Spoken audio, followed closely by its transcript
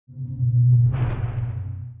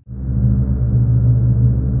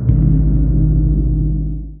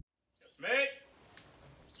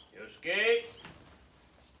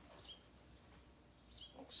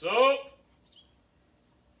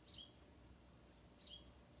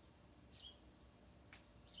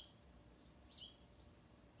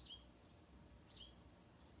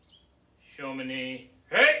Shomen ni,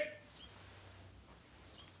 hey!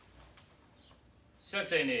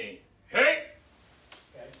 Sensei ni, hey!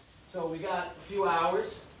 Okay, so we got a few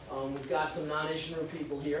hours. We've got some non-Isshin-Ryu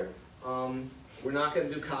people here. We're not going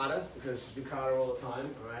to do Kata because we do Kata all the time.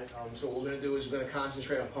 All right. So what we're going to do is we're going to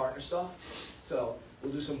concentrate on partner stuff. So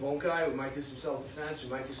we'll do some Bunkai. We might do some self-defense. We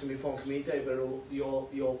might do some Ippon Kumite, but it'll be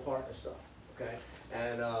all partner stuff. Okay.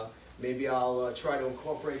 And maybe I'll try to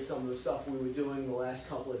incorporate some of the stuff we were doing the last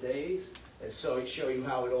couple of days, and so show you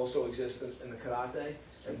how it also exists in the karate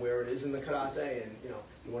and where it is in the karate. And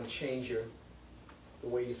you want to change the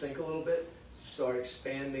way you think a little bit. Start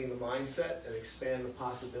expanding the mindset and expand the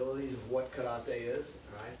possibilities of what karate is.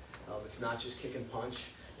 All right, it's not just kick and punch.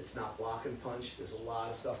 It's not block and punch. There's a lot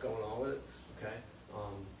of stuff going on with it. Okay,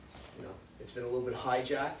 it's been a little bit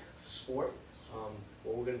hijacked for sport.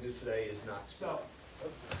 What we're going to do today is not sport.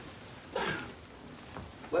 So,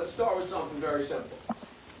 let's start with something very simple.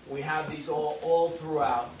 We have these all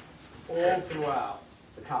throughout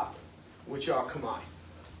the kata, which are kamae,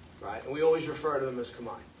 right? And we always refer to them as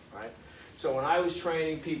kamae, right? So when I was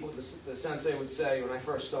training people, the sensei would say when I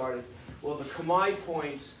first started, well, the kamae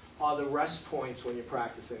points are the rest points when you're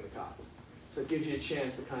practicing the kata. So it gives you a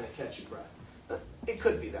chance to kind of catch your breath. It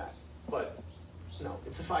could be that, but no,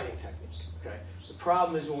 it's a fighting technique, okay? The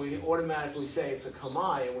problem is when we automatically say it's a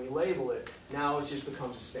kamae and we label it, now it just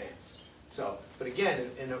becomes a stance. So, but again,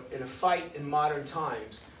 in a fight in modern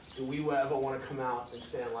times, do we ever want to come out and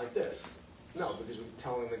stand like this? No, because we're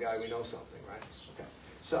telling the guy we know something, right? Okay.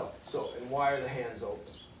 So, and why are the hands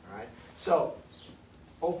open? All right. So,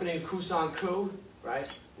 opening Kusan Ku, right?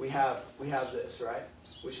 We have this, right?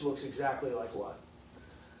 Which looks exactly like what?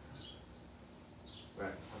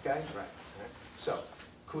 Right. Okay. Right. So,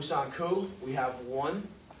 Kusan Ku, we have 1,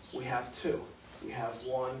 we have 2. We have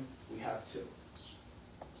 1, we have 2.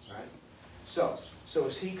 Right? So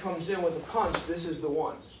as he comes in with the punch, this is the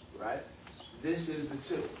 1, right? This is the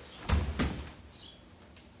 2.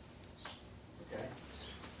 Okay?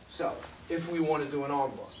 So, if we want to do an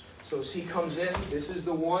armbar. So as he comes in, this is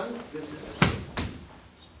the 1, this is the 2.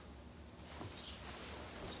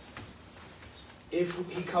 If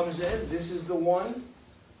he comes in, this is the 1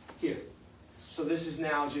 here. So this is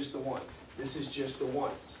now just the 1. This is just the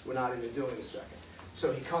 1. We're not even doing the second.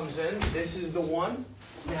 So he comes in, this is the 1.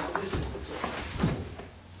 Now this is the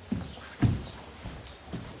 2.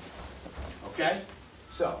 Okay?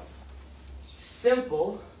 So,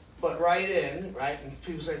 simple, but right in, right? And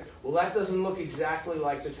people say, well, that doesn't look exactly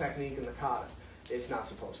like the technique in the kata. It's not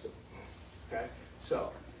supposed to. Okay?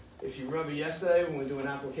 So, if you remember yesterday when we do an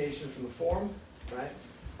application from the form, right?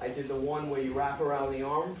 I did the one where you wrap around the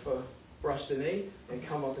arm for brush the knee and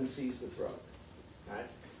come up and seize the throat. Right?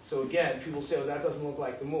 So again, people say, well, that doesn't look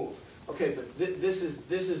like the move. Okay, but this is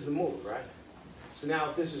the move, right? So now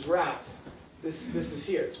if this is wrapped, this is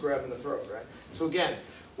here. It's grabbing the throat, right? So again,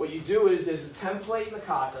 what you do is there's a template in the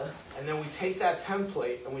kata, and then we take that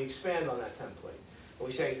template and we expand on that template. And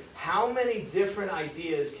we say, how many different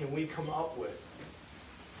ideas can we come up with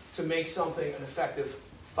to make something an effective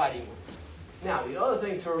fighting move? Now, the other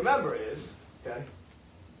thing to remember is, okay,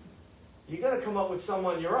 you got to come up with some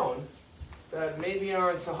on your own that maybe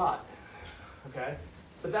aren't so hot, okay?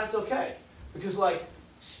 But that's okay, because like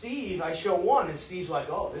Steve, I show one, and Steve's like,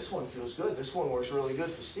 oh, this one feels good. This one works really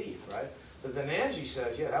good for Steve, right? But then Angie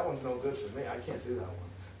says, yeah, that one's no good for me. I can't do that one.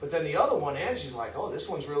 But then the other one, Angie's like, oh, this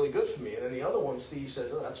one's really good for me. And then the other one, Steve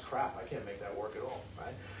says, oh, that's crap. I can't make that work at all,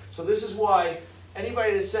 right? So this is why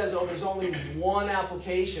anybody that says, oh, there's only one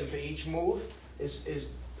application for each move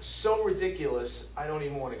is so ridiculous, I don't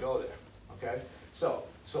even want to go there, okay? So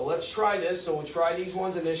let's try this. So we'll try these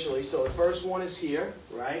ones initially. So the first one is here,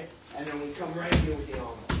 right? And then we come right here with the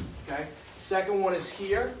arm, okay? Second one is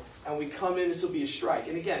here, and we come in, this will be a strike.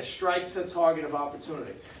 And again, strike to target of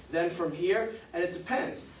opportunity. Then from here, and it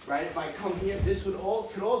depends, right? If I come here, this could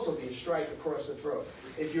also be a strike across the throat.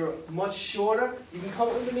 If you're much shorter, you can come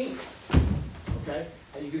underneath, okay?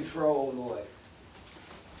 And you can throw over the leg.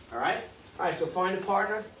 All right? All right, so find a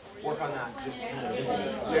partner. Work on that. I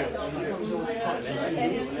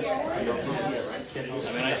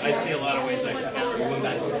mean, I see a lot of ways I can move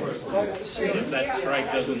that. If that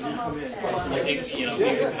strike doesn't,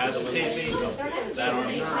 incapacitate me, that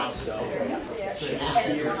arm's crossed out.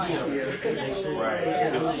 Right.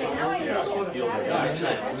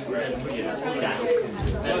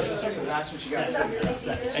 So that's what you got to figure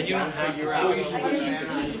out. And you don't figure out.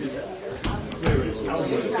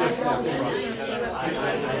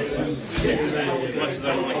 As much as I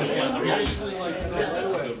don't like to blend the rush,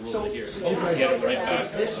 that's a good rule here. Get it right back.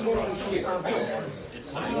 This move, It's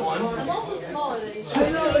One. I'm also smaller than you. I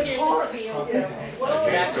know, it's hard.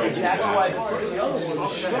 That's why the other one, the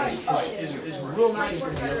strike, is real nice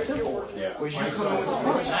and real simple. Whereas you come in with a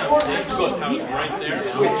punch. Right there.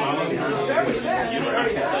 Very fast. You don't have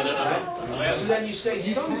to set it up. So then you say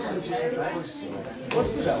some switches, right?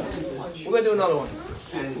 Let's do that one. We're gonna do another one.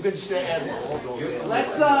 We're gonna just add one.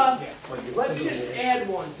 Let's just add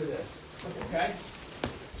one to this. Okay?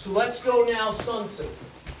 So let's go now Sun Tzu.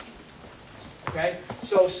 Okay?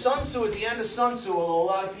 So Sun Tzu, at the end of Sun Tzu, although a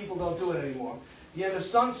lot of people don't do it anymore, at the end of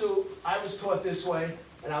Sun Tzu, I was taught this way,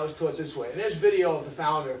 and I was taught this way. And there's video of the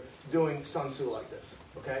founder doing Sun Tzu like this.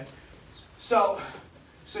 Okay? So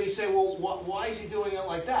you say, well, why is he doing it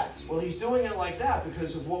like that? Well, he's doing it like that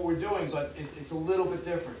because of what we're doing, but it's a little bit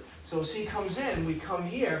different. So as he comes in, we come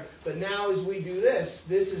here, but now as we do this,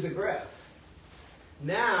 this is a grab.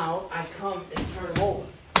 Now I come and turn him over.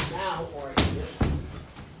 Now, or I do this.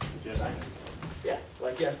 Right? Yeah,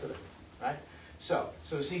 like yesterday, right? So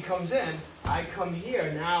as he comes in, I come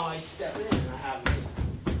here, now I step in and I have him.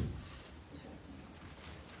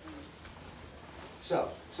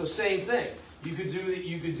 So same thing. You could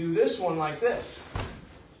do this one like this.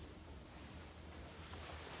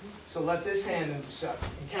 So let this hand intercept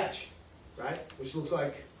and catch, right? Which looks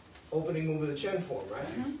like opening move of the chin form, right?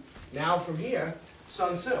 Mm-hmm. Now from here,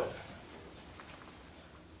 Sun Tzu.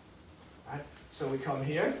 Right? So we come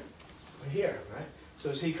here, we're here, right?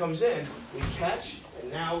 So as he comes in, we catch, and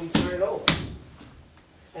now we turn it over.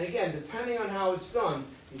 And again, depending on how it's done,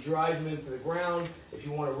 you drive him into the ground. If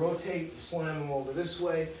you want to rotate, you slam him over this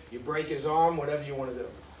way. You break his arm, whatever you want to do.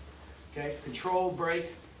 Okay? Control, break,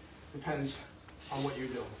 depends on what you're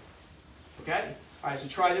doing. Okay? All right, so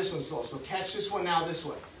try this one slow. So catch this one now this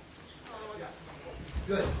way.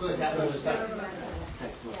 Good, good. That one was better.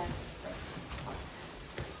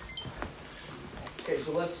 Okay,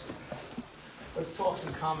 so let's talk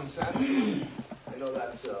some common sense. I know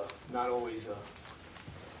that's not always a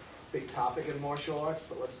big topic in martial arts,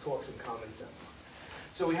 but let's talk some common sense.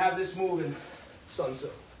 So we have this move in Sun Tzu,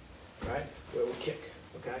 right? Where we kick,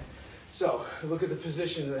 okay? So look at the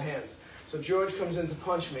position of the hands. So George comes in to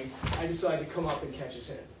punch me. I decide to come up and catch his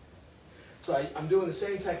hand. So I'm doing the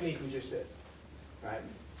same technique we just did, right?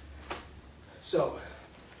 So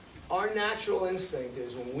our natural instinct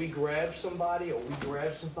is when we grab somebody or we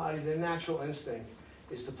grab somebody, their natural instinct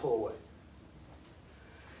is to pull away.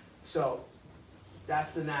 So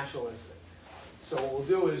that's the natural instinct. So what we'll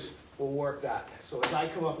do is we'll work that. So as I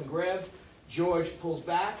come up and grab, George pulls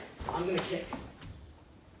back, I'm going to kick.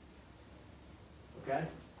 Okay?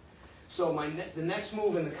 So the next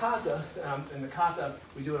move in the kata,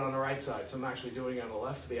 we do it on the right side. So I'm actually doing it on the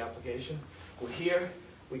left for the application. We're here,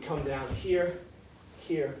 we come down here,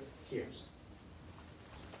 here, here.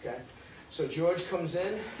 Okay? So George comes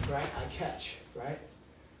in, right? I catch, right?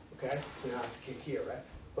 Okay? So now I have to kick here, right?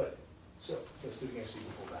 But so let's do it again so you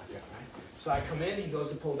can pull back. Yeah. Right? So I come in, he goes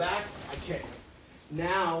to pull back, I kick.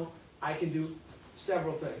 Now I can do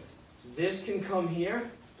several things. This can come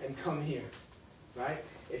here and come here, right?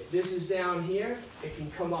 If this is down here, it can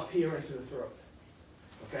come up here into the throat.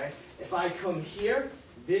 Okay? If I come here,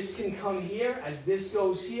 this can come here. As this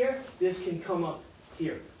goes here, this can come up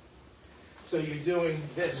here. So you're doing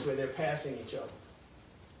this where they're passing each other.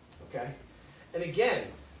 Okay? And again,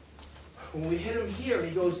 when we hit him here and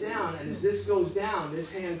he goes down, and as this goes down,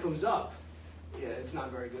 this hand comes up, yeah, it's not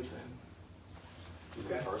very good for him.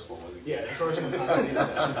 Okay? The first one was a Yeah, the first one's not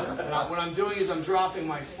good. What I'm doing is I'm dropping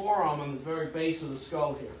my forearm on the very base of the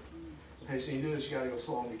skull here. Okay, so you do this, you got to go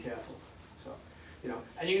slow and be careful. So, you know,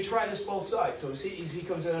 and you can try this both sides. So as he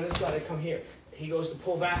comes in on this side, I come here. He goes to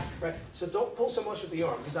pull back, right? So don't pull so much with the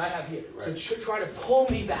arm, because I have here. Right. So try to pull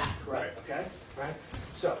me back, right? Okay, right?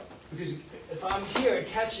 So, because if I'm here and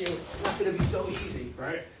catch you, it's not going to be so easy,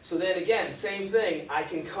 right? So then again, same thing. I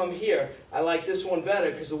can come here. I like this one better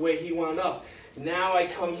because the way he wound up. Now I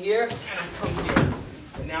come here, and I come here.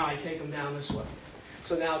 And now I take him down this way.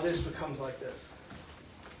 So now this becomes like this.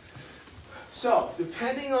 So,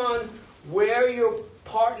 depending on where your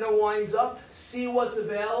partner winds up, see what's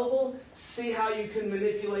available, see how you can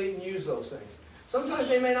manipulate and use those things. Sometimes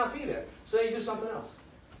they may not be there, so you do something else.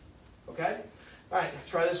 Okay? All right,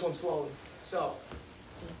 try this one slowly. So,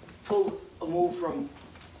 pull a move from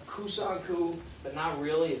Kusan-ku, but not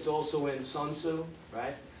really. It's also in Sun Tzu,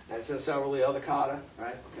 right? And it's in several of the other kata,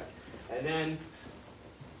 right? Okay. And then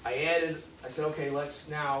I said, okay, let's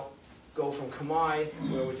now go from Kamai,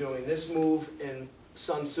 where we're doing this move in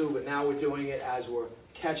Sun Tzu, but now we're doing it as we're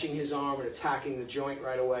catching his arm and attacking the joint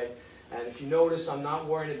right away. And if you notice, I'm not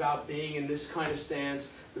worried about being in this kind of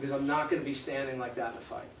stance, because I'm not going to be standing like that in a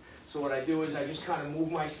fight. So what I do is I just kind of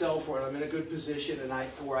move myself where I'm in a good position and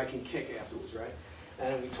where I can kick afterwards, right?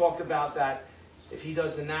 And we talked about that. If he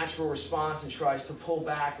does the natural response and tries to pull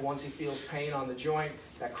back once he feels pain on the joint,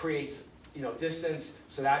 that creates, you know, distance.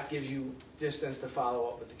 So that gives you distance to follow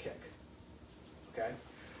up with the kick. Okay?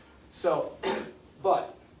 So,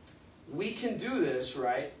 but we can do this,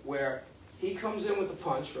 right, where he comes in with the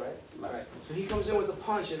punch, right? Right. So he comes in with the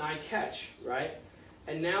punch and I catch, right?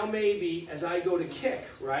 And now maybe as I go to kick,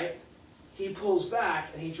 right, he pulls back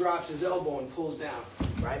and he drops his elbow and pulls down,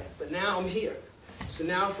 right? But now I'm here. So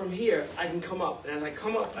now from here, I can come up. And as I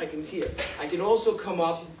come up, I can here. I can also come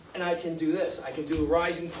up and I can do this. I can do a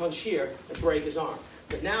rising punch here and break his arm.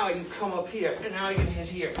 But now I can come up here, and now I can hit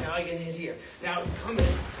here. Now I can hit here. Now I can come in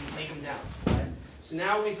and take him down. Right? So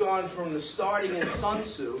now we've gone from the starting in Sun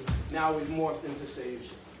Tzu, now we've morphed into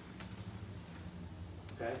Seishin.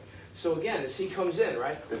 Okay? So again, as he comes in,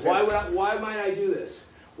 right? Why might I do this?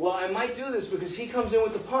 Well, I might do this because he comes in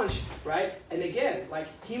with the punch, right? And again, like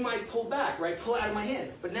he might pull back, right? Pull out of my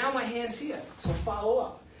hand. But now my hand's here, so follow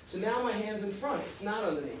up. So now my hand's in front. It's not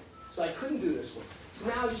underneath. So I couldn't do this one. So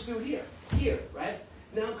now I'll just do it here. Here, right?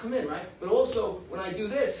 Now come in, right? But also, when I do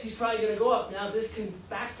this, he's probably going to go up. Now this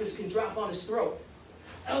back fist can drop on his throat.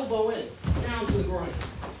 Elbow in, down to the groin.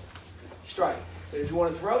 Strike. But if you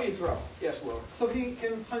want to throw, you throw. Yes, Laura? So he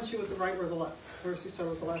can punch you with the right or the left? Or does he start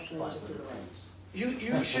with the left and then just do the right?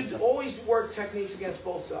 You should always work techniques against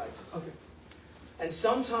both sides. Okay. And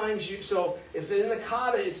sometimes so if in the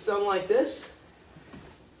kata it's done like this,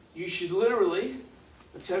 you should literally,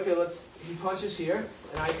 okay, he punches here,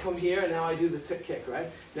 and I come here, and now I do the tick kick, right?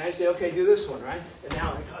 Now I say, okay, do this one, right? And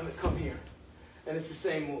now I come here. And it's the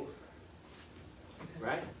same move,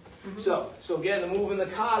 right? Mm-hmm. So again, the move in the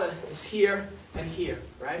kata is here and here,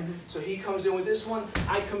 right? Mm-hmm. So he comes in with this one,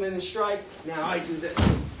 I come in and strike, now I do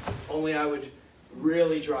this. Only I would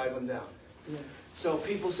really drive him down. Yeah. So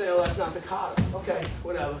people say, oh, that's not the kata. Okay,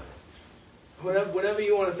 whatever. Whatever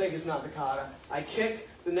you want to think is not the kata. I kick,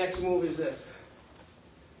 the next move is this.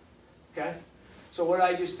 Okay? So what did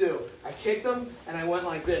I just do? I kicked him, and I went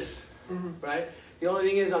like this, right? The only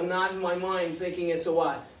thing is I'm not in my mind thinking it's a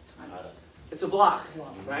what? It's a block,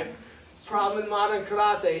 right? Problem in modern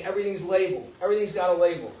karate, everything's labeled. Everything's got a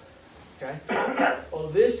label, okay? Well,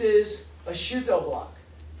 this is a shuto block.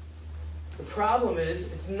 The problem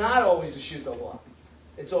is it's not always a shuto block.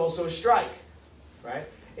 It's also a strike, right?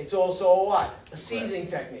 It's also a what? A seizing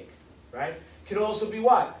technique, right? Could also be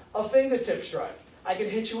what? A fingertip strike. I can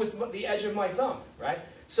hit you with the edge of my thumb, right?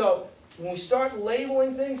 So when we start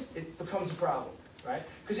labeling things, it becomes a problem, right?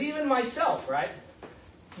 Because even myself, right?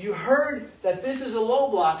 You heard that this is a low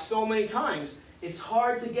block so many times, it's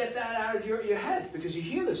hard to get that out of your head because you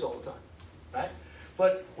hear this all the time, right?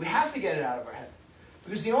 But we have to get it out of our head.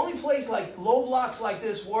 Because the only place like low blocks like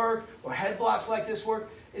this work or head blocks like this work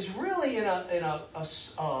is really in a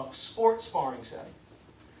sport sparring setting.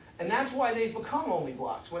 And that's why they've become only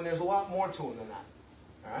blocks, when there's a lot more to them than that.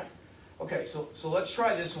 All right? Okay, so let's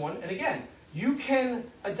try this one. And again, you can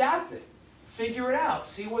adapt it. Figure it out.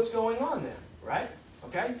 See what's going on there. Right?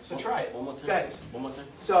 Okay? So try it. One more time. Okay. One more time.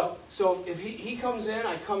 So if he comes in,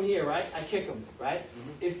 I come here, right? I kick him, right?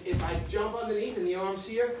 Mm-hmm. If I jump underneath and the arm's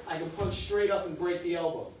here, I can punch straight up and break the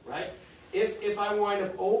elbow, right? If I wind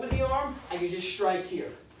up over the arm, I can just strike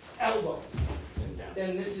here. Elbow. And down.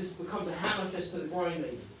 Then this becomes a hammer fist to the groin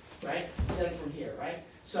maybe, right? And then from here, right?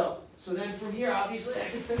 So then from here, obviously, I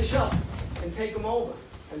can finish up and take him over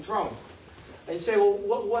and throw him. And you say, well,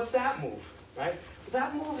 what's that move, right? Well,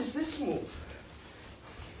 that move is this move.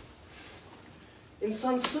 In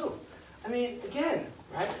Sun Tzu. I mean, again,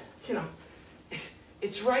 right? You know,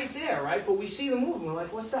 it's right there, right? But we see the move and we're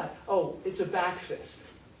like, what's that? Oh, it's a back fist.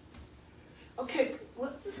 Okay.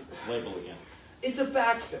 Label again. It's a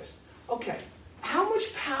back fist. Okay. How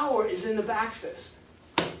much power is in the back fist?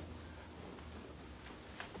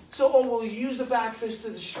 So, we'll use the back fist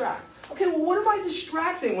to distract. Okay, well, what am I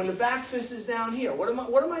distracting when the back fist is down here? What am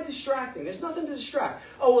I distracting? There's nothing to distract.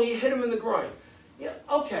 Oh, well, you hit him in the groin. Yeah,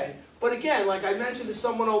 okay. But again, like I mentioned to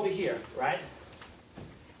someone over here, right?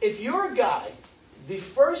 If you're a guy, the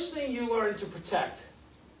first thing you learn to protect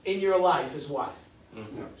in your life is what?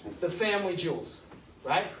 The family jewels,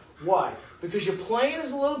 right? Why? Because you're playing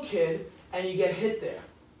as a little kid and you get hit there.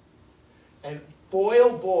 And boy,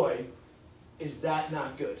 oh boy, is that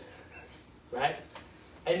not good, right?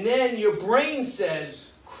 And then your brain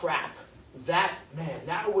says, crap, that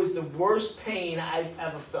was the worst pain I've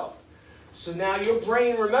ever felt. So now your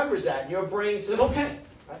brain remembers that, and your brain says, okay,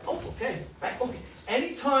 right? Oh, okay, right? Okay.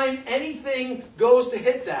 Anytime anything goes to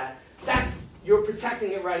hit that, you're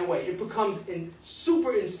protecting it right away. It becomes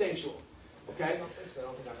super instinctual, Okay? So I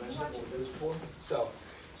don't think I mentioned it, we did this before. So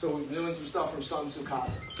we've been doing some stuff from Sensei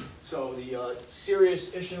Kata. So the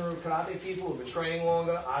serious Isshin-Ryu Karate people who've been training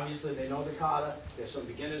longer, obviously they know the Kata. There's some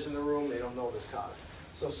beginners in the room, they don't know this Kata.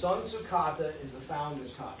 So Sensei Kata is the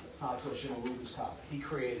founder's Kata, Tatsu Shinobu's Kata. He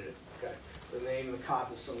created it, okay? The name of the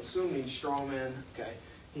Kata, Sensei, means strongman, okay?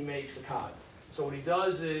 He makes the Kata. So what he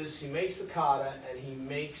does is, he makes the Kata and he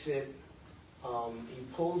makes it, he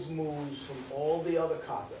pulls moves from all the other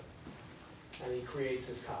Kata and he creates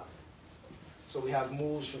his Kata. So we have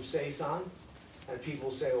moves from Seisan, and people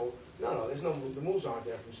say, well, no, there's no move. The moves aren't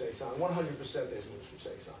there from Seisan. 100% there's moves from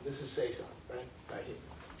Seisan. This is Seisan, right? Right here.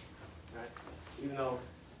 Right? Even though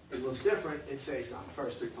it looks different, it's Seisan, the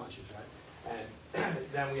first 3 punches, right? And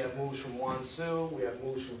then we have moves from Wansu, we have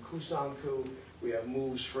moves from Kusanku, we have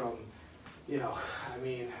moves from, you know, I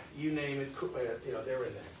mean, you name it, you know, they're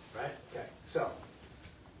in there, right? Okay, so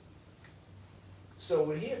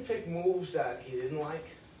would he have picked moves that he didn't like?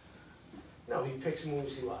 No, he picks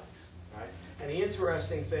moves he likes, right? And the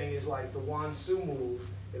interesting thing is, like the Wansu move,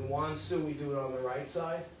 in Wansu we do it on the right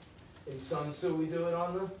side, in Sun Tzu we do it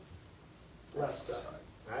on the left side,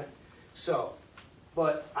 right? So,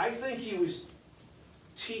 but I think he was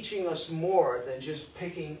teaching us more than just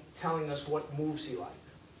telling us what moves he liked.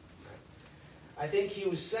 Right? I think he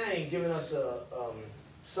was saying, giving us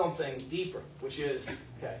something deeper, which is,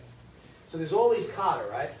 okay, so there's all these kata,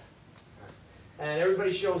 right? And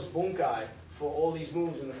everybody shows bunkai for all these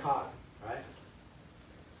moves in the kata, right?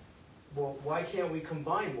 Well, why can't we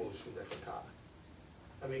combine moves from different kata?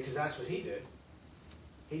 I mean, because that's what he did.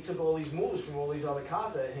 He took all these moves from all these other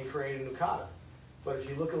kata and he created a new kata. But if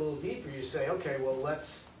you look a little deeper, you say, okay, well,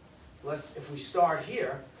 let's if we start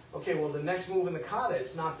here, okay, well, the next move in the kata,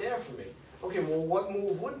 it's not there for me. Okay, well, what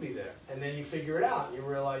move would be there? And then you figure it out and you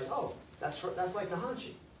realize, oh, that's like the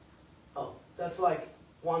Hanshi. Oh, that's like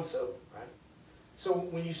Wansu, right? So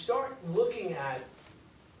when you start looking at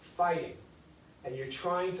fighting and you're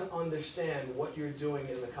trying to understand what you're doing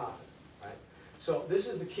in the kata, right? So this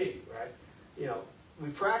is the key, right? You know, we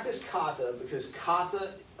practice kata because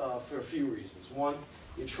kata, for a few reasons. One,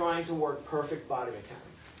 you're trying to work perfect body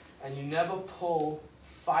mechanics, and you never pull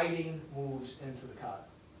fighting moves into the kata.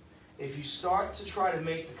 If you start to try to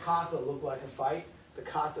make the kata look like a fight, the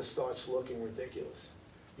kata starts looking ridiculous.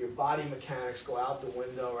 Your body mechanics go out the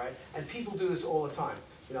window, right? And people do this all the time.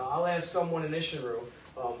 You know, I'll ask someone in Isshin-Ryu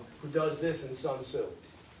who does this in Sun Tzu.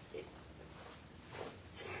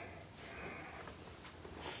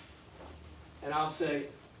 And I'll say,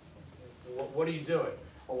 what are you doing?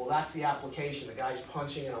 Oh, well, that's the application. The guy's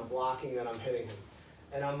punching and I'm blocking and I'm hitting him.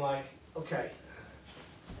 And I'm like, okay,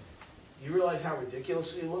 do you realize how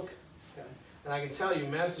ridiculous you look? Okay. And I can tell you,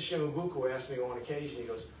 Master Shimabuku asked me on occasion, he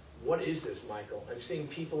goes, what is this, Michael? I've seen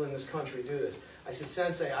people in this country do this. I said,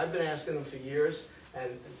 Sensei, I've been asking them for years,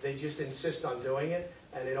 and they just insist on doing it,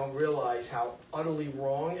 and they don't realize how utterly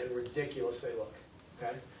wrong and ridiculous they look.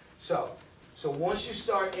 Okay? So once you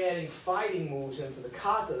start adding fighting moves into the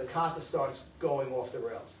kata starts going off the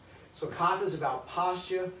rails. So kata is about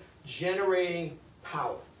posture, generating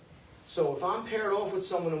power. So if I'm paired off with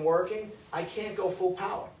someone and working, I can't go full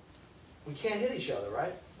power. We can't hit each other,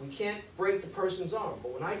 right? We can't break the person's arm.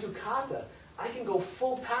 But when I do kata, I can go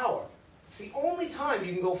full power. It's the only time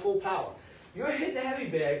you can go full power. You're hitting the heavy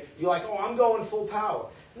bag, you're like, oh, I'm going full power.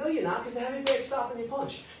 No, you're not, because the heavy bag's stopping your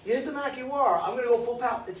punch. You hit the makiwara, I'm going to go full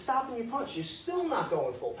power. It's stopping your punch. You're still not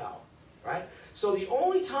going full power, right? So the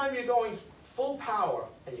only time you're going full power,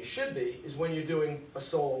 and you should be, is when you're doing a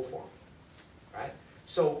solo form, right?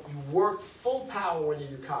 So you work full power when you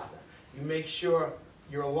do kata. You make sure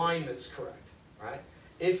your alignment's correct, right?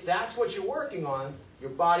 If that's what you're working on,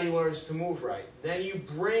 your body learns to move right. Then you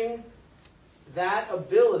bring that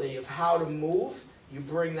ability of how to move, you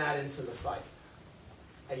bring that into the fight.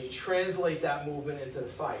 And you translate that movement into the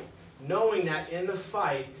fight. Knowing that in the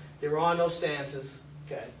fight, there are no stances,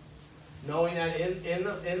 okay? Knowing that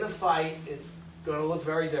in the fight, it's going to look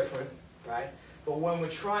very different, right? But when we're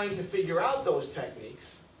trying to figure out those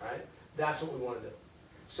techniques, right, that's what we want to do.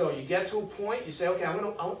 So you get to a point, you say, okay,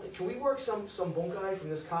 can we work some bunkai from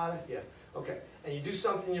this kata? Yeah, okay. And you do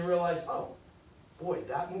something, you realize, oh, boy,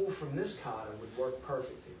 that move from this kata would work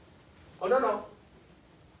perfect here. Oh, no.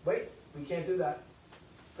 Wait, we can't do that,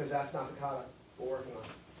 because that's not the kata we're working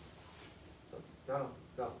on.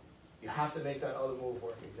 No. You have to make that other move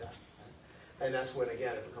work exactly. Right? And that's when,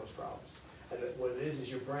 again, it becomes problems. And what it is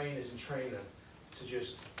your brain isn't trained to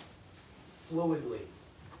just fluidly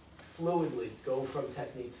go from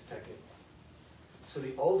technique to technique. So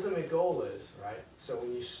the ultimate goal is, right, so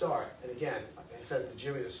when you start, and again, I said to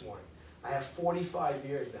Jimmy this morning, I have 45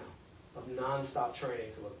 years now of non-stop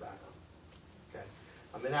training to look back on.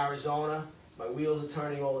 I'm in Arizona. My wheels are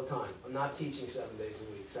turning all the time. I'm not teaching 7 days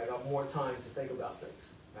a week, so I got more time to think about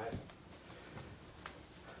things, right?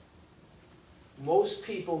 Most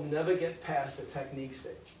people never get past the technique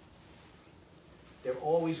stage. They're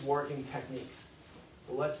always working techniques.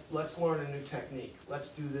 Well, let's learn a new technique. Let's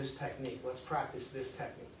do this technique. Let's practice this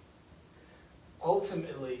technique.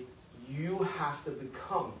 Ultimately, you have to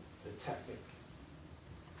become the technique.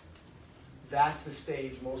 That's the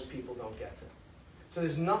stage most people don't get to. So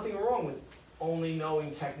there's nothing wrong with only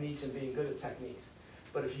knowing techniques and being good at techniques.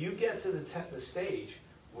 But if you get to the stage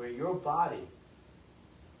where your body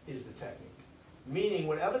is the technique, meaning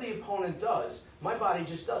whatever the opponent does, my body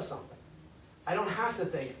just does something. I don't have to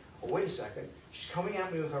think, oh, wait a second, she's coming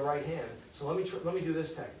at me with her right hand, so let me do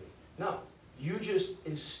this technique. No, you just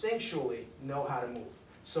instinctually know how to move.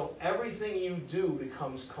 So everything you do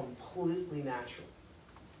becomes completely natural,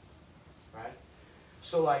 right?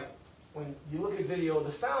 So like, when you look at video of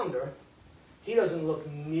the founder, he doesn't look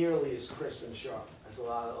nearly as crisp and sharp as a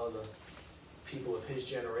lot of other people of his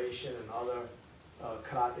generation and other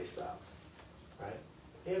karate styles, right?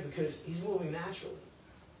 Yeah, because he's moving naturally.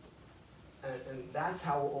 And that's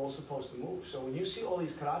how we're all supposed to move. So when you see all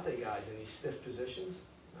these karate guys in these stiff positions,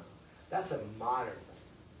 no, that's a modern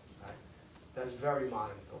thing, right? That's very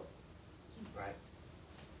modern thought, right?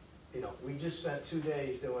 You know, we just spent 2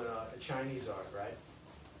 days doing a Chinese art, right?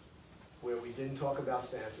 Where we didn't talk about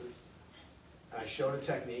stances. And I showed a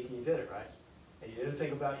technique and you did it, right? And you didn't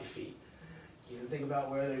think about your feet. You didn't think about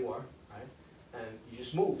where they were, right? And you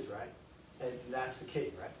just moved, right? And that's the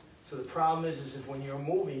key, right? So the problem is if when you're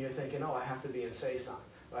moving, you're thinking, oh, I have to be in Seisan,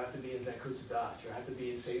 or I have to be in Zenkutsu Dachi, or I have to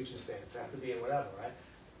be in Seishin stance, or I have to be in whatever, right?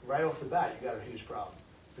 Right off the bat, you got a huge problem.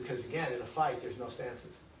 Because again, in a fight, there's no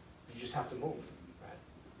stances. You just have to move, right?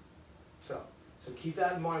 So keep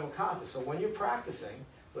that in mind with kata. So when you're practicing,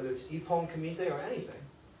 whether it's ippon, kumite, or anything,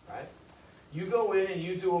 right? You go in and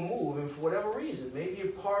you do a move, and for whatever reason, maybe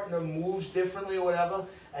your partner moves differently or whatever,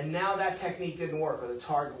 and now that technique didn't work, or the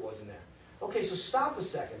target wasn't there. Okay, so stop a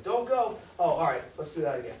second. Don't go, oh, all right, let's do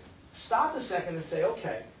that again. Stop a second and say,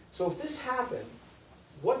 okay, so if this happened,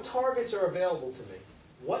 what targets are available to me?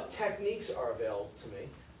 What techniques are available to me?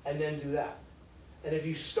 And then do that. And if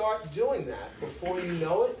you start doing that before you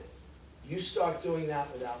know it, you start doing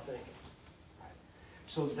that without thinking. Right?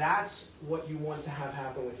 So that's what you want to have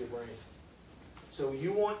happen with your brain. So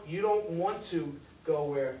you don't want to go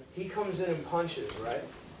where he comes in and punches, right?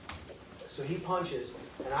 So he punches,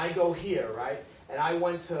 and I go here, right? And I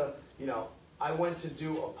went to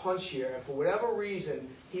do a punch here, and for whatever reason,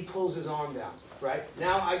 he pulls his arm down, right?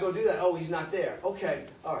 Now I go do that. Oh, he's not there. Okay,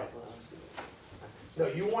 all right. Well, let's do it. No,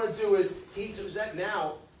 you want to do is he does that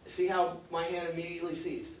now. See how my hand immediately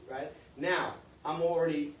ceased, right? Now I'm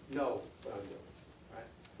already know what I'm doing, right?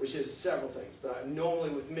 Which is several things. But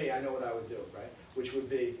normally with me, I know what I would do, right? Which would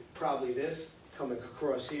be probably this coming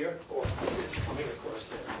across here, or this coming across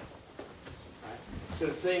there. So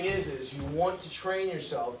the thing is you want to train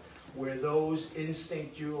yourself where those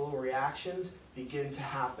instinctual reactions begin to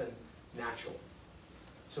happen naturally.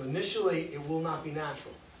 So initially, it will not be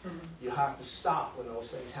natural. You have to stop when those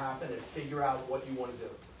things happen and figure out what you want to do.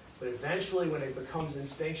 But eventually, when it becomes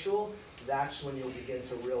instinctual, that's when you'll begin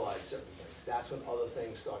to realize certain things. That's when other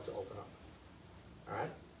things start to open up. All right?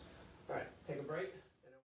 All right, take a break.